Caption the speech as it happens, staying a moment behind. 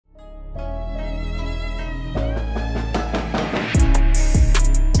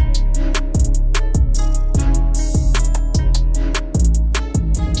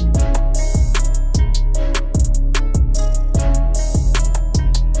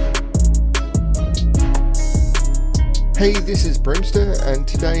Hey, this is BremSter, and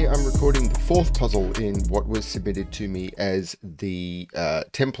today I'm recording the fourth puzzle in what was submitted to me as the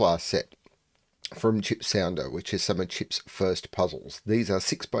Templar set from Chip Sounder, which is some of Chip's first puzzles. These are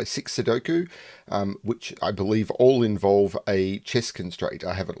 6x6 Sudoku, which I believe all involve a chess constraint.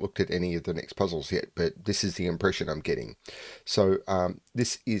 I haven't looked at any of the next puzzles yet, but this is the impression I'm getting. So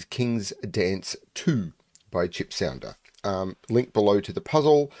this is King's Dance 2 by Chip Sounder. Link below to the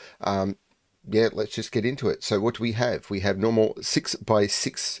puzzle. Yeah, let's just get into it. So what do we have? We have normal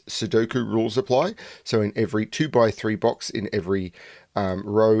 6x6 Sudoku rules apply. So in every 2x3 box, in every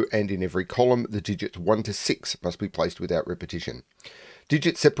row and in every column, the digits 1 to 6 must be placed without repetition.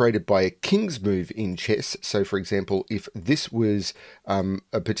 Digits separated by a king's move in chess. So for example, if this was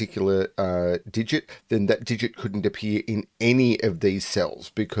a particular digit, then that digit couldn't appear in any of these cells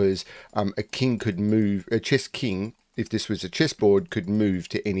because a king could move, a chess king, if this was a chessboard, could move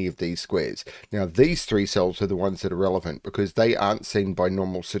to any of these squares. Now, these three cells are the ones that are relevant because they aren't seen by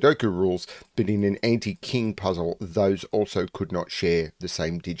normal Sudoku rules, but in an anti-king puzzle, those also could not share the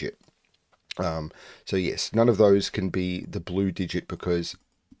same digit. So yes, none of those can be the blue digit because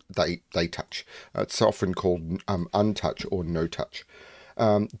they touch. It's often called untouch or no touch.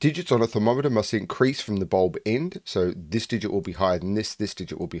 Digits on a thermometer must increase from the bulb end. So this digit will be higher than this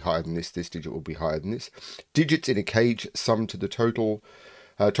digit will be higher than this digit will be higher than this. Digits in a cage sum to the total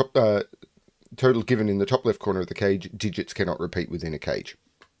total given in the top left corner of the cage. Digits cannot repeat within a cage.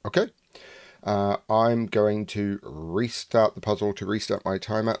 Okay. I'm going to restart the puzzle to restart my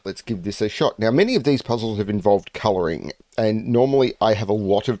timer. Let's give this a shot. Now, many of these puzzles have involved colouring, and normally I have a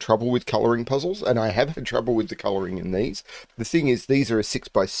lot of trouble with colouring puzzles, and I have had trouble with the colouring in these. The thing is, these are a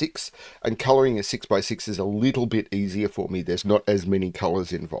 6x6, and colouring a 6x6 is a little bit easier for me. There's not as many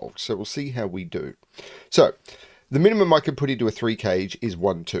colours involved, so we'll see how we do. So, the minimum I can put into a 3 cage is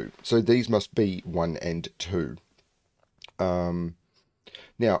 1, 2. So these must be 1 and 2.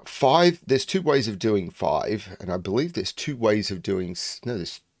 Now, 5, there's 2 ways of doing 5, and I believe there's 2 ways of doing, no,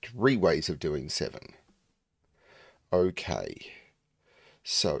 there's 3 ways of doing 7. Okay,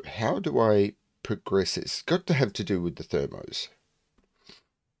 so how do I progress this? It's got to have to do with the thermos.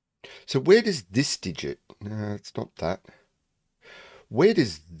 So where does this digit, no, it's not that. Where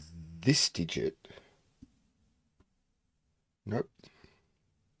does this digit, nope.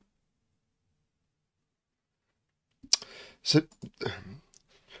 So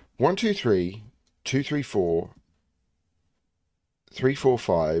 1, 2, 3, 2, 3, 4, 3, 4,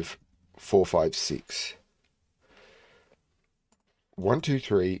 5, 4, 5, 6. 1, 2,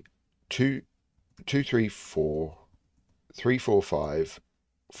 3, 2, 2, 3, 4, 3, 4, 5,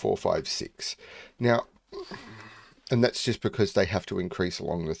 4, 5, 6. Now, and that's just because they have to increase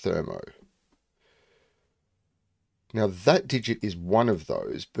along the thermo. Now, that digit is one of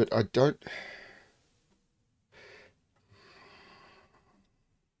those, but I don't...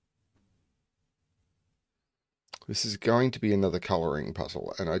 This is going to be another colouring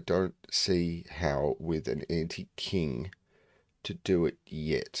puzzle, and I don't see how with an anti-king to do it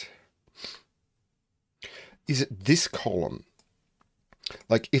yet. Is it this column?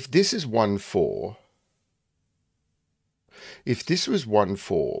 Like, if this is 1, 4, if this was 1,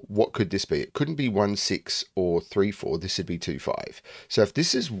 4, what could this be? It couldn't be 1, 6 or 3, 4. This would be 2, 5. So if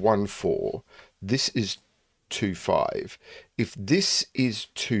this is 1, 4, this is 2, 5. If this is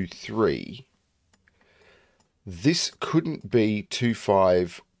 2, 3... this couldn't be 2,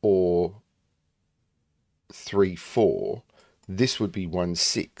 5 or 3, 4. This would be 1,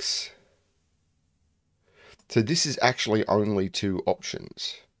 6. So this is actually only 2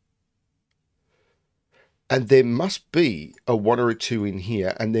 options. And there must be a 1 or a 2 in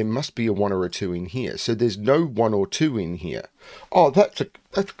here, and there must be a 1 or a 2 in here. So there's no 1 or 2 in here. Oh, that's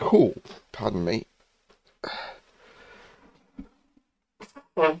cool. Pardon me.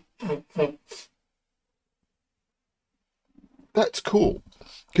 That's cool,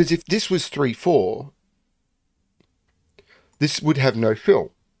 because if this was 3, 4, this would have no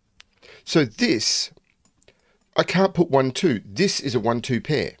fill. So this, I can't put 1, 2. This is a 1, 2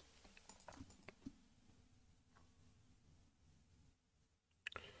 pair.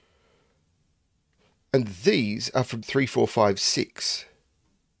 And these are from 3, 4, 5, 6.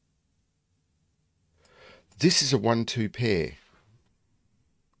 This is a 1, 2 pair.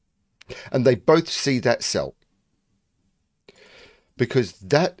 And they both see that cell. Because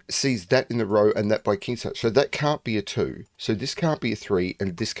that sees that in the row and that by king size. So that can't be a 2. So this can't be a 3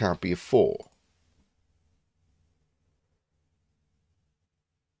 and this can't be a 4.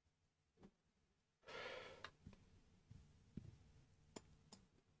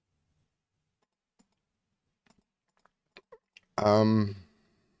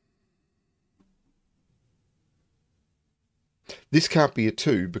 This can't be a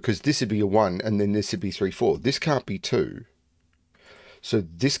 2 because this would be a 1 and then this would be 3, 4. This can't be 2. So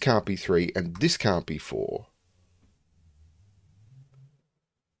this can't be 3 and this can't be 4.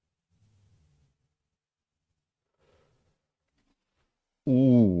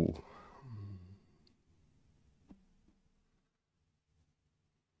 Ooh.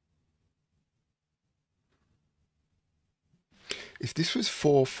 If this was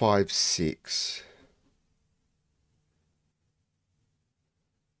 4, 5, 6...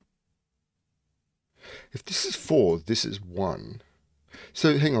 If this is 4, this is 1.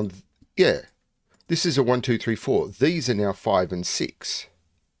 So hang on. Yeah. This is a 1, 2, 3, 4. These are now 5 and 6.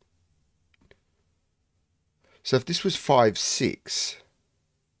 So if this was 5, 6...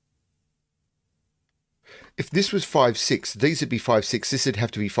 If this was 5, 6, these would be 5, 6. This would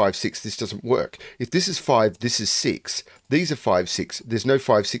have to be 5, 6. This doesn't work. If this is 5, this is 6. These are 5, 6. There's no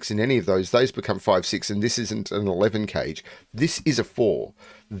 5, 6 in any of those. Those become 5, 6, and this isn't an 11 cage. This is a 4.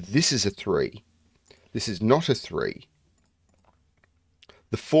 This is a 3. This is not a 3.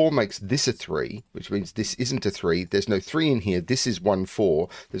 The 4 makes this a 3, which means this isn't a 3. There's no 3 in here. This is 1, 4.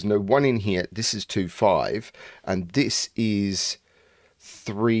 There's no 1 in here. This is 2, 5. And this is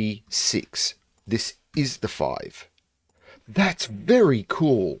 3, 6. This is the 5. That's very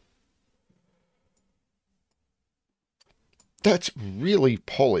cool. That's really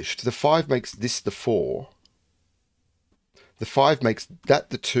polished. The 5 makes this the 4. The 5 makes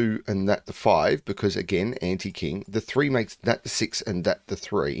that the 2 and that the 5, because again, anti-king. The 3 makes that the 6 and that the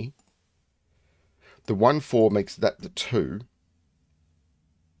 3. The 1, 4 makes that the 2.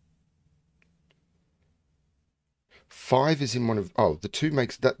 5 is in one of... Oh, the 2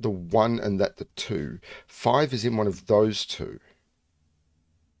 makes that the 1 and that the 2. 5 is in one of those two.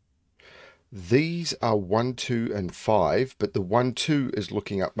 These are 1, 2, and 5, but the 1, 2 is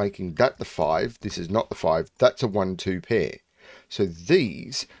looking up, making that the 5. This is not the 5. That's a 1, 2 pair. So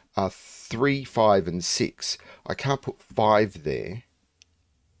these are 3, 5, and 6. I can't put 5 there.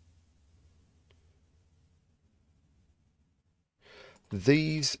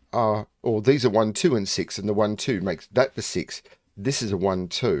 These are 1, 2, and 6, and the 1, 2 makes that the 6. This is a 1,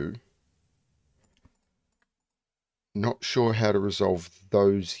 2. Not sure how to resolve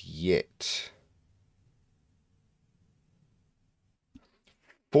those yet.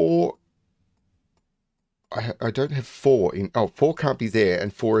 4... I don't have 4 in... Oh, 4 can't be there,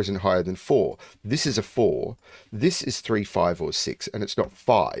 and 4 isn't higher than 4. This is a 4. This is 3, 5, or 6, and it's not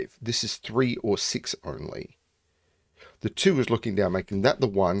 5. This is 3 or 6 only. The 2 is looking down, making that the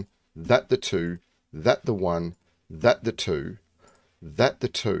 1, that the 2, that the 1, that the 2, that the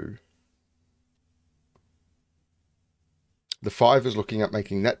 2. The 5 is looking up,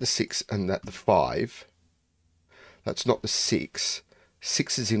 making that the 6 and that the 5. That's not the 6.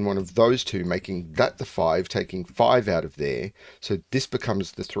 6 is in one of those two, making that the 5, taking 5 out of there. So this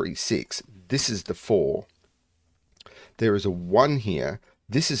becomes the 3, 6. This is the 4. There is a 1 here.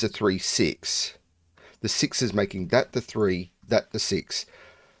 This is a 3, 6. The 6 is making that the 3, that the 6,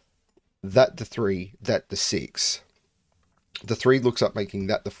 that the 3, that the 6. The 3 looks up, making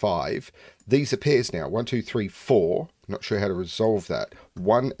that the 5. These are pairs now. 1, 2, 3, 4. Not sure how to resolve that.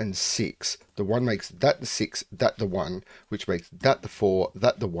 1 and 6. The 1 makes that the 6, that the 1, which makes that the 4,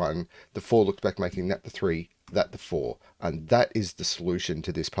 that the 1. The 4 looks back, making that the 3, that the 4. And that is the solution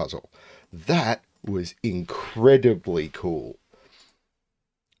to this puzzle. That was incredibly cool.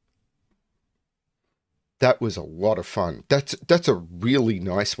 That was a lot of fun. That's a really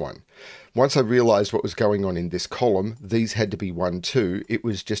nice one. Once I realized what was going on in this column, these had to be 1, 2. It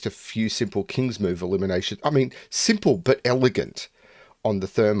was just a few simple King's Move eliminations. I mean, simple but elegant on the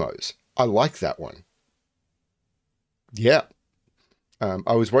thermos. I like that one. Yeah.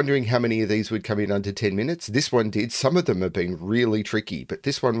 I was wondering how many of these would come in under 10 minutes. This one did. Some of them have been really tricky, but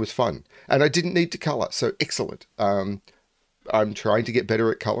this one was fun. And I didn't need to color, so excellent. I'm trying to get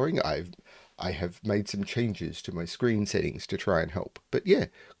better at coloring. I have made some changes to my screen settings to try and help. But yeah,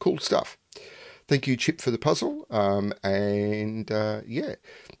 cool stuff. Thank you, Chip, for the puzzle. Yeah,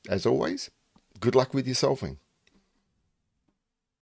 as always, good luck with your solving.